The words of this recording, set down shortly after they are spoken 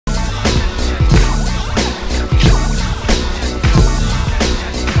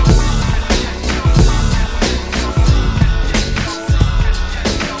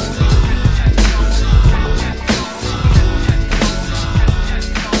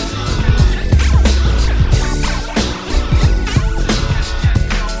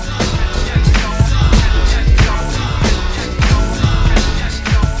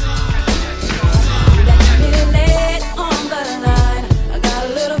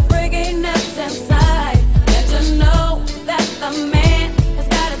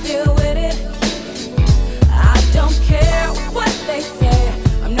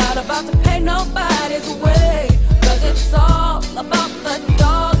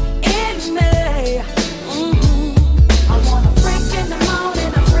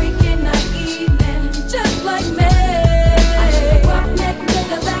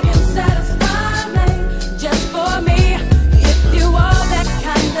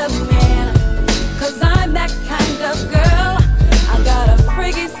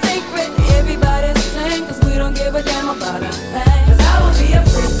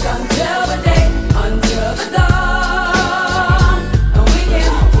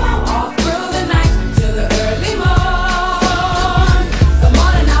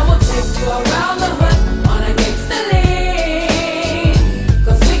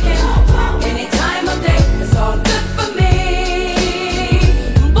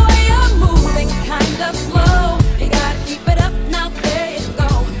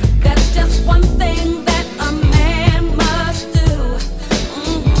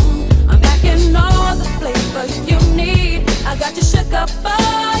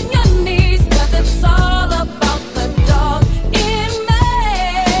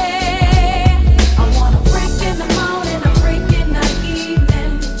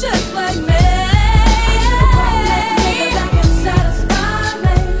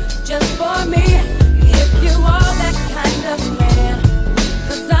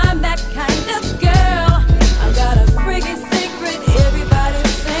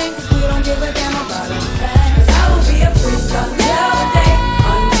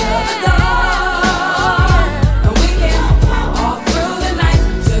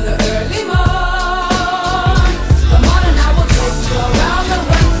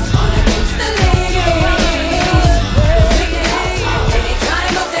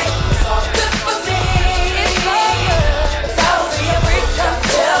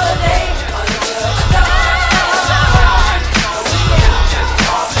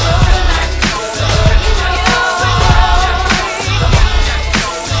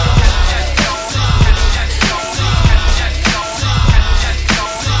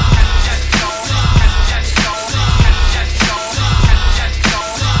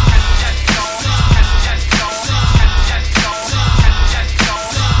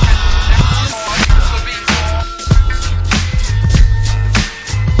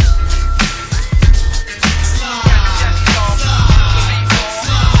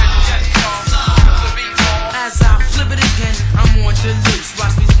loose.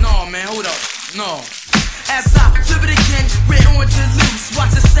 Watch me, no man, hold up, no. As I flip it again, we're on to loose.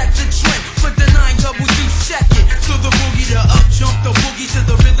 Watch us set the trend. Put the 9 double deuce, check it. To the boogie, the up jump, the boogie to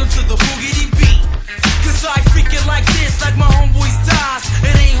the rhythm, to the boogity beat. Cause I freak it like this, like my homeboys dies.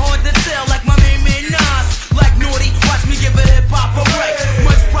 It ain't hard to tell, like my man Nas. Like Naughty, watch me give a hip-hop a break.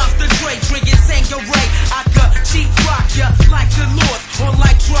 Much props to Dre, drinking Tanqueray. I could cheap rock ya like the Lord, or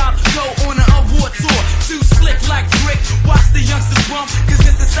like Drop, go on an award tour. Too slick like Rick, watch the youngsters bump. Cause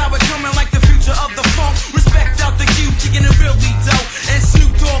this is how it coming like the future of the